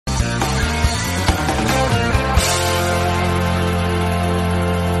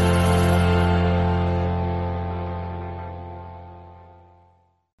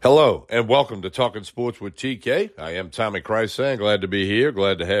Hello, and welcome to Talking Sports with TK. I am Tommy Krysan. Glad to be here.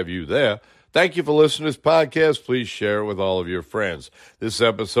 Glad to have you there. Thank you for listening to this podcast. Please share it with all of your friends. This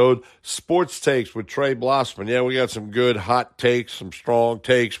episode, Sports Takes with Trey Blossman. Yeah, we got some good hot takes, some strong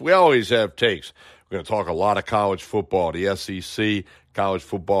takes. We always have takes. We're going to talk a lot of college football, the SEC, college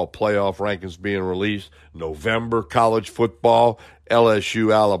football playoff rankings being released, November college football,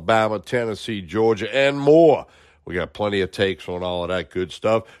 LSU, Alabama, Tennessee, Georgia, and more. We got plenty of takes on all of that good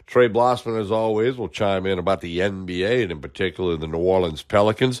stuff. Trey Blossman, as always, will chime in about the NBA and in particular the New Orleans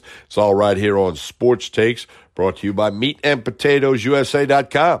Pelicans. It's all right here on Sports Takes, brought to you by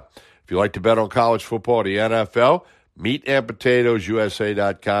MeatandPotatoesUSA.com. If you like to bet on college football, the NFL,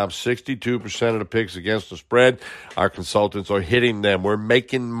 MeatandPotatoesUSA.com. 62% of the picks against the spread. Our consultants are hitting them. We're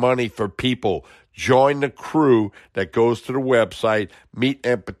making money for people. Join the crew that goes to the website,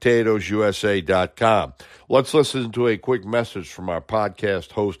 MeatandPotatoesUSA.com. Let's listen to a quick message from our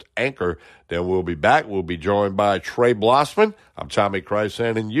podcast host, Anchor. Then we'll be back. We'll be joined by Trey Blossman. I'm Tommy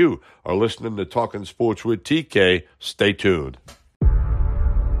Krysan, and you are listening to Talking Sports with TK. Stay tuned.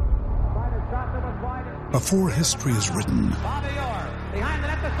 Before history is written,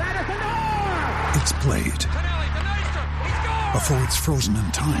 it's played. Before it's frozen in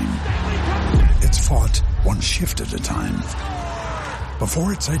time, it's fought one shift at a time.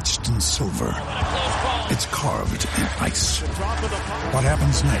 Before it's etched in silver, it's carved in ice. What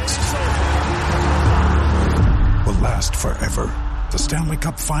happens next will last forever. The Stanley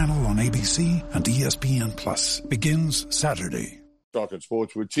Cup Final on ABC and ESPN Plus begins Saturday. Talking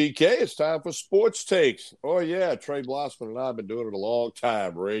Sports with TK. It's time for Sports Takes. Oh, yeah, Trey Blossman and I have been doing it a long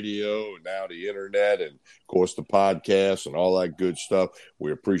time. Radio, and now the internet, and, of course, the podcast and all that good stuff.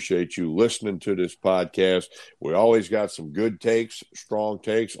 We appreciate you listening to this podcast. We always got some good takes, strong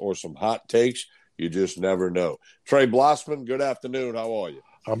takes, or some hot takes. You just never know. Trey Blossman, good afternoon. How are you?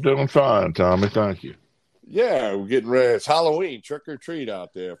 I'm doing fine, Tommy. Thank you. Yeah, we're getting ready. It's Halloween, trick or treat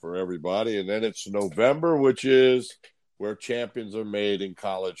out there for everybody. And then it's November, which is where champions are made in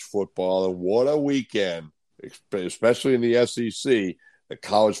college football. And what a weekend, especially in the SEC, that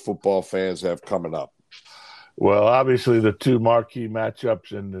college football fans have coming up. Well, obviously the two marquee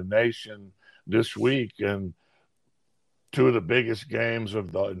matchups in the nation this week and two of the biggest games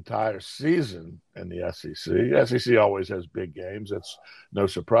of the entire season in the SEC. The SEC always has big games. That's no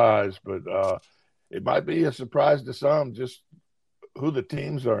surprise, but it might be a surprise to some just who the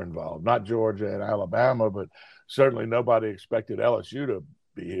teams are involved. Not Georgia and Alabama, but certainly nobody expected LSU to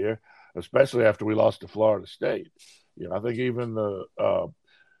be here, especially after we lost to Florida State. You know, I think even the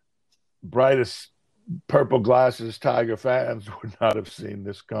brightest purple glasses Tiger fans would not have seen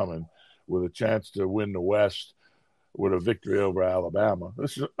this coming, with a chance to win the West with a victory over Alabama.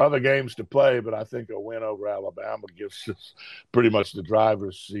 There's other games to play, but I think a win over Alabama gives us pretty much the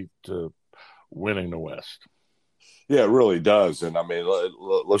driver's seat to winning the West. Yeah, it really does. And, I mean,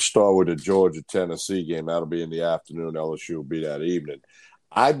 let's start with the Georgia-Tennessee game. That'll be in the afternoon. LSU will be that evening.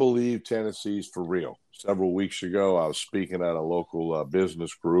 I believe Tennessee's for real. Several weeks ago, I was speaking at a local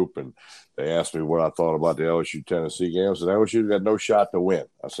business group, and they asked me what I thought about the LSU-Tennessee game. I said, LSU got no shot to win.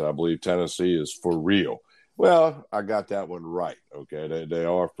 I said, I believe Tennessee is for real. Well, I got that one right, okay? They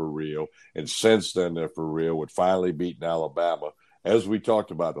are for real. And since then, they're for real with finally beating Alabama. As we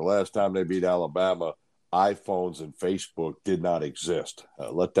talked about, the last time they beat Alabama, iPhones and Facebook did not exist.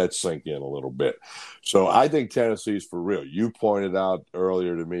 Let that sink in a little bit. So I think Tennessee's for real. You pointed out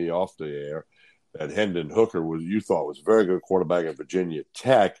earlier to me off the air that Hendon Hooker you thought was a very good quarterback at Virginia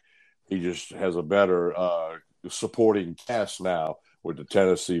Tech. He just has a better supporting cast now with the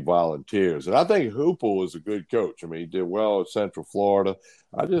Tennessee Volunteers. And I think Hoople is a good coach. I mean, he did well at Central Florida.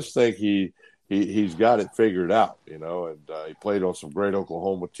 I just think he's got it figured out, you know, and he played on some great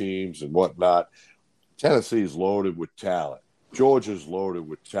Oklahoma teams and whatnot. Tennessee's loaded with talent. Georgia's loaded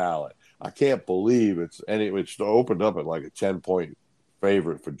with talent. I can't believe it's opened up at like a 10-point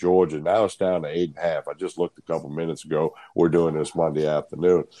favorite for Georgia. Now it's down to 8.5. I just looked a couple minutes ago. We're doing this Monday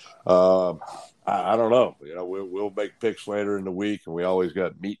afternoon. I don't know. You know, we'll make picks later in the week, and we always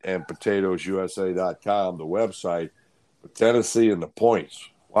got MeatandPotatoesUSA.com, the website. But Tennessee and the points.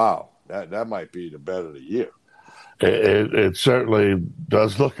 Wow, that might be the bet of the year. It certainly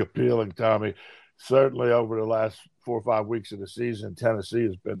does look appealing, Tommy. Certainly over the last 4 or 5 weeks of the season, Tennessee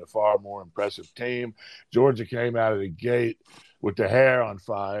has been the far more impressive team. Georgia came out of the gate with the hair on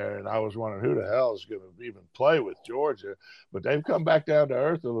fire, and I was wondering who the hell is going to even play with Georgia. But they've come back down to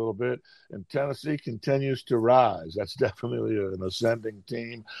earth a little bit, and Tennessee continues to rise. That's definitely an ascending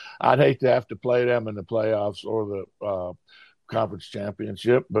team. I'd hate to have to play them in the playoffs or the conference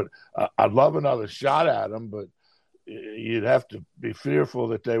championship, but I'd love another shot at them. But you'd have to be fearful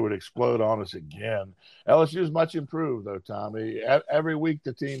that they would explode on us again. LSU is much improved, though, Tommy. Every week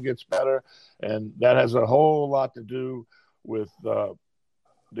the team gets better, and that has a whole lot to do with the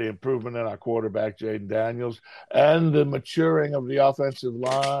improvement in our quarterback, Jaden Daniels, and the maturing of the offensive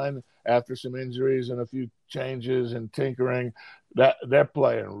line after some injuries and a few changes and tinkering. That they're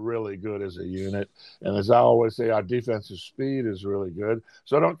playing really good as a unit. And as I always say, our defensive speed is really good.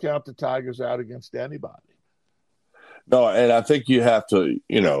 So don't count the Tigers out against anybody. No, and I think you have to,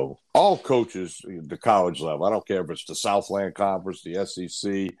 all coaches, the college level, I don't care if it's the Southland Conference, the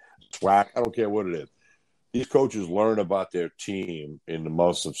SEC, SWAC, I don't care what it is. These coaches learn about their team in the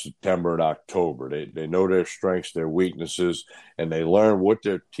months of September and October. They know their strengths, their weaknesses, and they learn what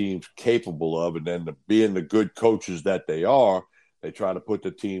their team's capable of. And then being the good coaches that they are, they try to put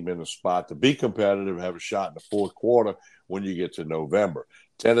the team in a spot to be competitive, have a shot in the fourth quarter when you get to November.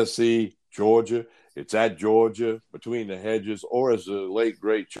 Tennessee, Georgia, it's at Georgia, between the hedges, or as the late,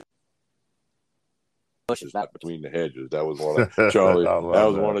 great it's not between the hedges. That was one of Charlie.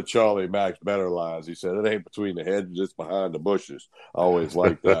 One of Charlie Mack's better lines. He said, "It ain't between the hedges; it's behind the bushes." I always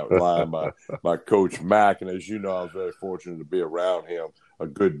liked that line by Coach Mack. And as you know, I was very fortunate to be around him a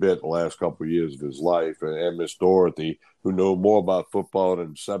good bit the last couple of years of his life, and Miss Dorothy, who knew more about football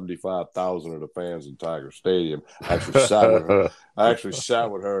than 75,000 of the fans in Tiger Stadium. I actually sat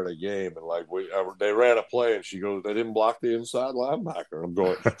with her in a game, and they ran a play, and she goes, "They didn't block the inside linebacker." I'm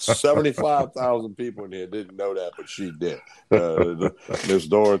going, 75,000 people in here didn't know that, but she did. Miss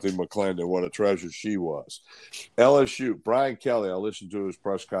Dorothy McClendon, what a treasure she was. LSU, Brian Kelly, I listened to his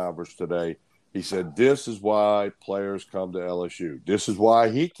press conference today. He said, this is why players come to LSU. This is why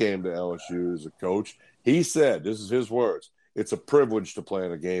he came to LSU as a coach. He said, this is his words, it's a privilege to play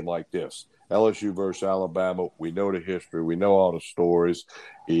in a game like this. LSU versus Alabama, we know the history. We know all the stories.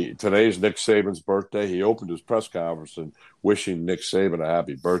 Today's Nick Saban's birthday. He opened his press conference and wishing Nick Saban a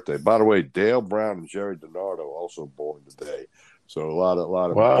happy birthday. By the way, Dale Brown and Jerry DiNardo also born today. So a lot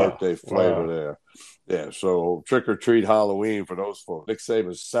of birthday flavor there. Yeah, so trick or treat Halloween for those folks. Nick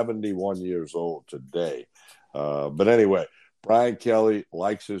Saban's 71 years old today. But anyway, Brian Kelly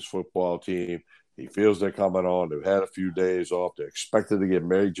likes his football team. He feels they're coming on. They've had a few days off. They're expected to get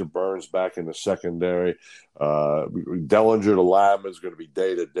Major Burns back in the secondary. Dellinger, the lineman, is going to be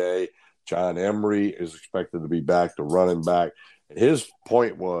day-to-day. John Emery is expected to be back, the running back. And his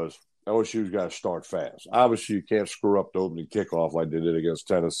point was, LSU's got to start fast. Obviously, you can't screw up the opening kickoff like they did against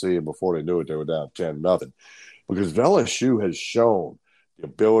Tennessee, and before they knew it, they were down 10-0. Because LSU has shown the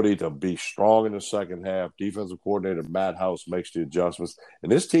ability to be strong in the second half. Defensive coordinator Matt House makes the adjustments,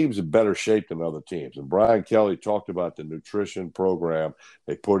 and this team's in better shape than other teams. And Brian Kelly talked about the nutrition program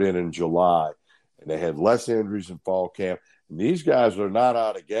they put in July, and they had less injuries in fall camp. And these guys are not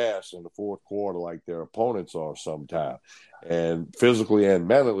out of gas in the fourth quarter like their opponents are sometimes. And physically and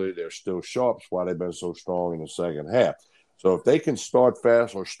mentally, they're still sharp. That's why they've been so strong in the second half. So if they can start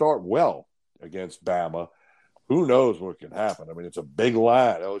fast or start well against Bama, who knows what can happen? I mean, it's a big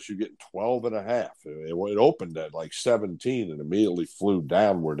line. LSU getting 12.5. It opened at like 17 and immediately flew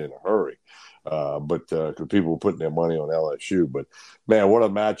downward in a hurry. Because people were putting their money on LSU. But, man, what a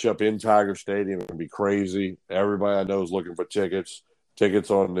matchup in Tiger Stadium. It's going to be crazy. Everybody I know is looking for tickets.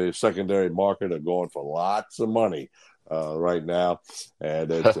 Tickets on the secondary market are going for lots of money right now. And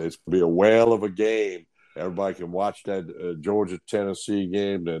it's going to be a whale of a game. Everybody can watch that Georgia-Tennessee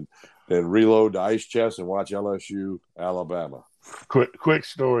game and reload the ice chest and watch LSU, Alabama. Quick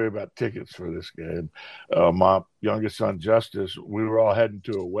story about tickets for this game. My youngest son, Justice, we were all heading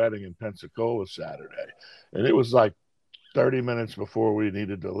to a wedding in Pensacola Saturday. And it was like 30 minutes before we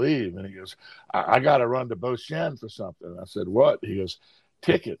needed to leave. And he goes, I got to run to Beauchene for something. I said, what? He goes,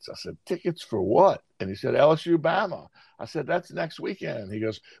 tickets. I said, tickets for what? And he said, LSU Bama. I said, that's next weekend. He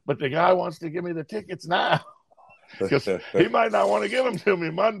goes, but the guy wants to give me the tickets now. Because he might not want to give them to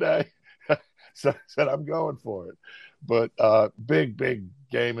me Monday. So I said, I'm going for it. But big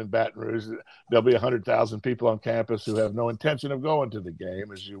game in Baton Rouge. There'll be 100,000 people on campus who have no intention of going to the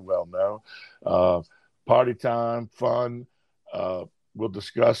game, as you well know. Party time, fun. We'll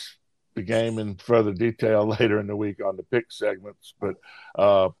discuss the game in further detail later in the week on the pick segments. But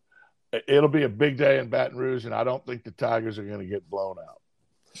it'll be a big day in Baton Rouge, and I don't think the Tigers are going to get blown out.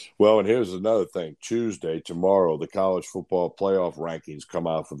 Well, and here's another thing. Tomorrow, the college football playoff rankings come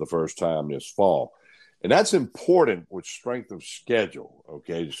out for the first time this fall. And that's important with strength of schedule,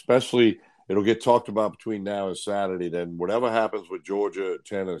 okay? Especially it'll get talked about between now and Saturday. Then whatever happens with Georgia,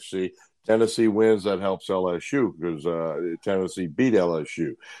 Tennessee wins, that helps LSU because Tennessee beat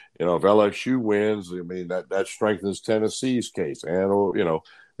LSU. If LSU wins, I mean, that strengthens Tennessee's case. And,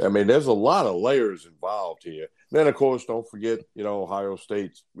 there's a lot of layers involved here. Then, of course, don't forget, Ohio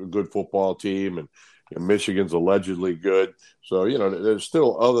State's a good football team, and Michigan's allegedly good. So, there's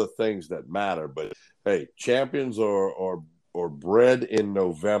still other things that matter. But, hey, champions are bred in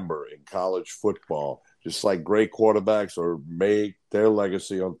November in college football. Just like great quarterbacks make their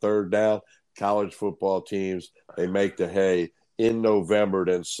legacy on third down, college football teams, they make the hay in November,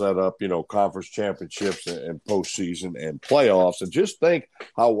 then set up, conference championships and postseason and playoffs. And just think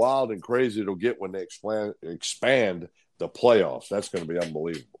how wild and crazy it'll get when they expand the playoffs. That's going to be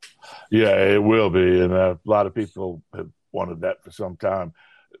unbelievable. Yeah, it will be. And a lot of people have wanted that for some time.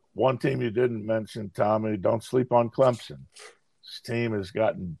 One team you didn't mention, Tommy, don't sleep on Clemson. This team has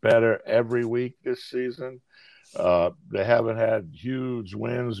gotten better every week this season. They haven't had huge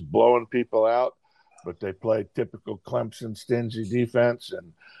wins blowing people out, but they play typical Clemson stingy defense,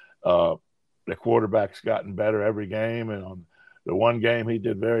 and the quarterback's gotten better every game. And on the one game he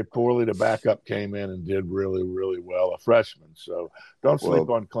did very poorly, the backup came in and did really, really well, a freshman. So don't sleep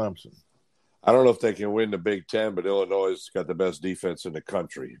on Clemson. I don't know if they can win the Big Ten, but Illinois has got the best defense in the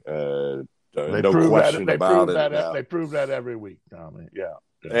country. No question about it. They prove that every week, Tommy. Yeah.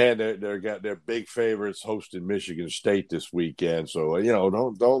 And they're big favorites hosting Michigan State this weekend. So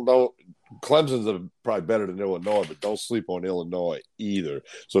don't. Clemson's probably better than Illinois, but don't sleep on Illinois either.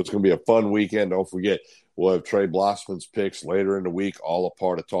 So it's going to be a fun weekend. Don't forget, we'll have Trey Blossman's picks later in the week, all a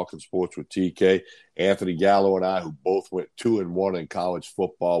part of Talking Sports with TK. Anthony Gallo and I, who both went 2-1 in college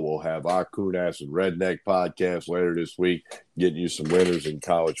football, will have our Coon-Ass and Redneck podcast later this week, getting you some winners in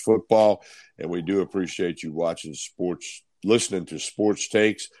college football. And we do appreciate you watching sports, listening to Sports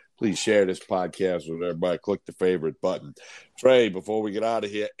Takes. Please share this podcast with everybody. Click the favorite button. Trey, before we get out of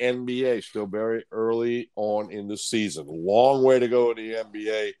here, NBA still very early on in the season. Long way to go in the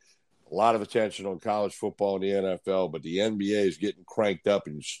NBA. A lot of attention on college football and the NFL, but the NBA is getting cranked up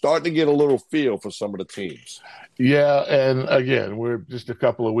and starting to get a little feel for some of the teams. Yeah, and again, we're just a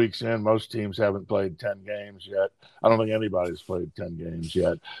couple of weeks in. Most teams haven't played 10 games yet. I don't think anybody's played 10 games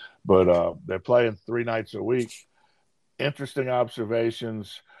yet, but they're playing 3 nights a week. Interesting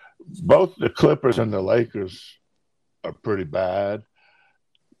observations. Both the Clippers and the Lakers are pretty bad.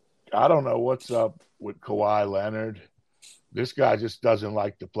 I don't know what's up with Kawhi Leonard. This guy just doesn't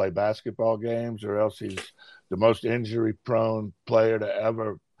like to play basketball games, or else he's the most injury-prone player to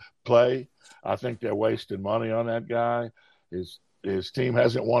ever play. I think they're wasting money on that guy. His team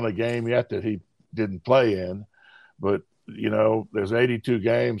hasn't won a game yet that he didn't play in. But, there's 82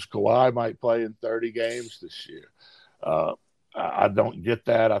 games. Kawhi might play in 30 games this year. I don't get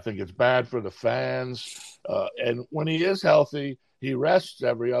that. I think it's bad for the fans. And when he is healthy, he rests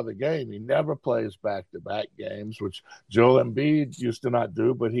every other game. He never plays back-to-back games, which Joel Embiid used to not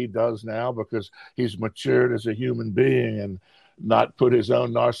do, but he does now because he's matured as a human being and not put his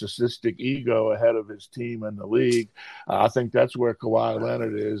own narcissistic ego ahead of his team and the league. I think that's where Kawhi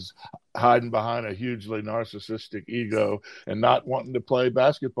Leonard is, hiding behind a hugely narcissistic ego and not wanting to play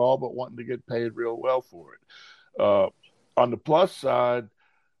basketball, but wanting to get paid real well for it. On the plus side,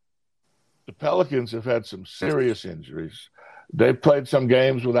 the Pelicans have had some serious injuries. They've played some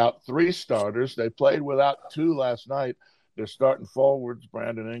games without 3 starters. They played without 2 last night. Their starting forwards,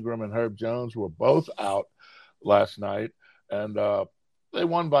 Brandon Ingram and Herb Jones, were both out last night, and they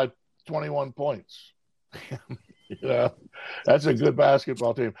won by 21 points. That's a good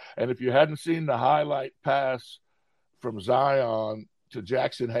basketball team. And if you hadn't seen the highlight pass from Zion to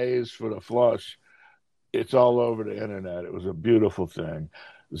Jackson Hayes for the flush, it's all over the internet. It was a beautiful thing.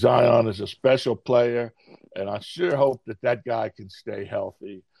 Zion is a special player, and I sure hope that guy can stay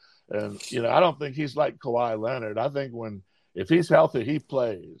healthy. And, I don't think he's like Kawhi Leonard. I think if he's healthy, he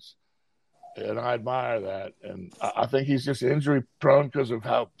plays. And I admire that. And I think he's just injury prone because of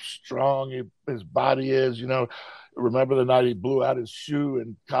how strong his body is. Remember the night he blew out his shoe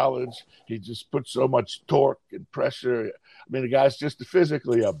in college? He just put so much torque and pressure. I mean, the guy's just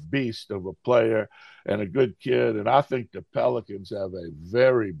physically a beast of a player and a good kid. And I think the Pelicans have a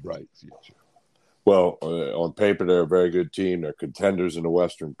very bright future. Well, on paper, they're a very good team. They're contenders in the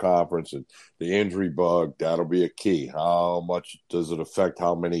Western Conference, and the injury bug, that'll be a key. How much does it affect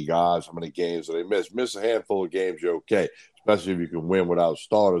how many guys, how many games do they miss? Miss a handful of games, you're okay, especially if you can win without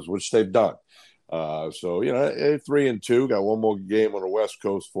starters, which they've done. 3-2, got one more game on the West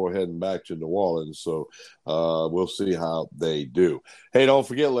Coast before heading back to New Orleans. So we'll see how they do. Hey, don't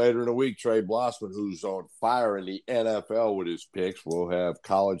forget later in the week, Trey Blossman, who's on fire in the NFL with his picks. We'll have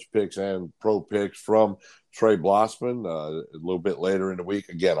college picks and pro picks from Trey Blossman a little bit later in the week.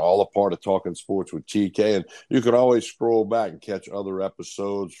 Again, all a part of Talking Sports with TK. And you can always scroll back and catch other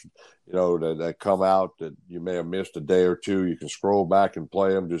episodes, that come out that you may have missed a day or two. You can scroll back and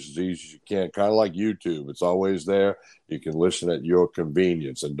play them just as easy as you can, kind of like YouTube. It's always there. You can listen at your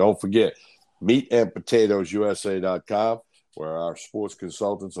convenience. And don't forget, meatandpotatoesusa.com, where our sports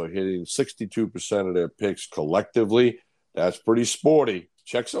consultants are hitting 62% of their picks collectively. That's pretty sporty.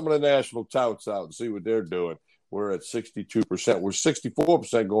 Check some of the national touts out and see what they're doing. We're at 62%. We're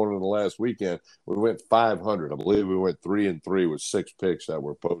 64% going into the last weekend. We went 500. I believe we went 3-3 with 6 picks that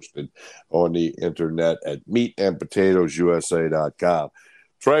were posted on the internet at meatandpotatoesusa.com.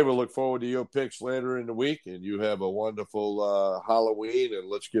 Trey, we'll look forward to your picks later in the week, and you have a wonderful Halloween, and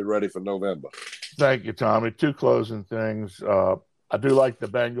let's get ready for November. Thank you, Tommy. 2 closing things. I do like the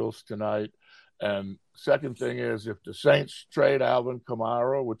Bengals tonight. And second thing is, if the Saints trade Alvin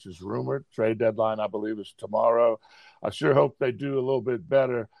Kamara, which is rumored, trade deadline, I believe, is tomorrow, I sure hope they do a little bit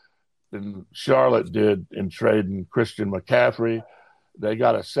better than Charlotte did in trading Christian McCaffrey. They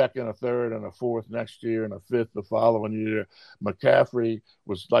got a second, a third, and a fourth next year and a fifth the following year. McCaffrey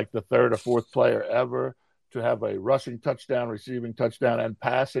was like the third or fourth player ever to have a rushing touchdown, receiving touchdown, and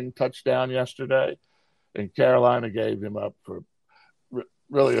passing touchdown yesterday. And Carolina gave him up for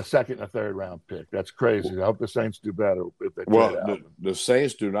really a second and a third round pick. That's crazy. I hope the Saints do better if they trade Alvin. The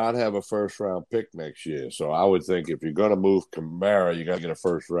Saints do not have a first round pick next year. So I would think if you're going to move Kamara, you got to get a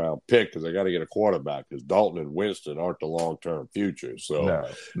first round pick because they got to get a quarterback because Dalton and Winston aren't the long term future. So,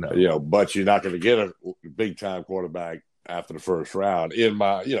 no. But you're not going to get a big time quarterback after the first round. It'd be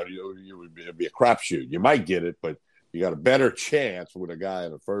a crapshoot. You might get it, but you got a better chance with a guy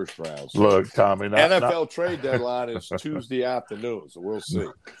in the first round. So look, Tommy, NFL trade deadline is Tuesday afternoon, so we'll see.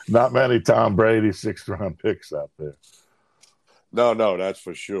 Not many Tom Brady 6th round picks out there. No, that's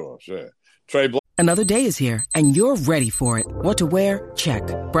for sure. Trey. Another day is here, and you're ready for it. What to wear? Check.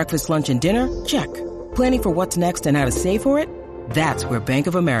 Breakfast, lunch, and dinner? Check. Planning for what's next and how to save for it? That's where Bank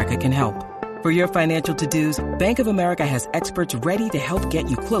of America can help. For your financial to-dos, Bank of America has experts ready to help get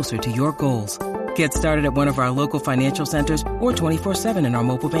you closer to your goals. Get started at one of our local financial centers or 24/7 in our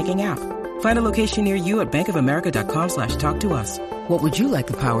mobile banking app. Find a location near you at bankofamerica.com/talktous. What would you like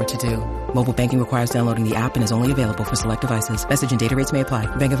the power to do? Mobile banking requires downloading the app and is only available for select devices. Message and data rates may apply.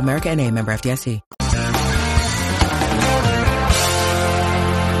 Bank of America NA, member FDIC.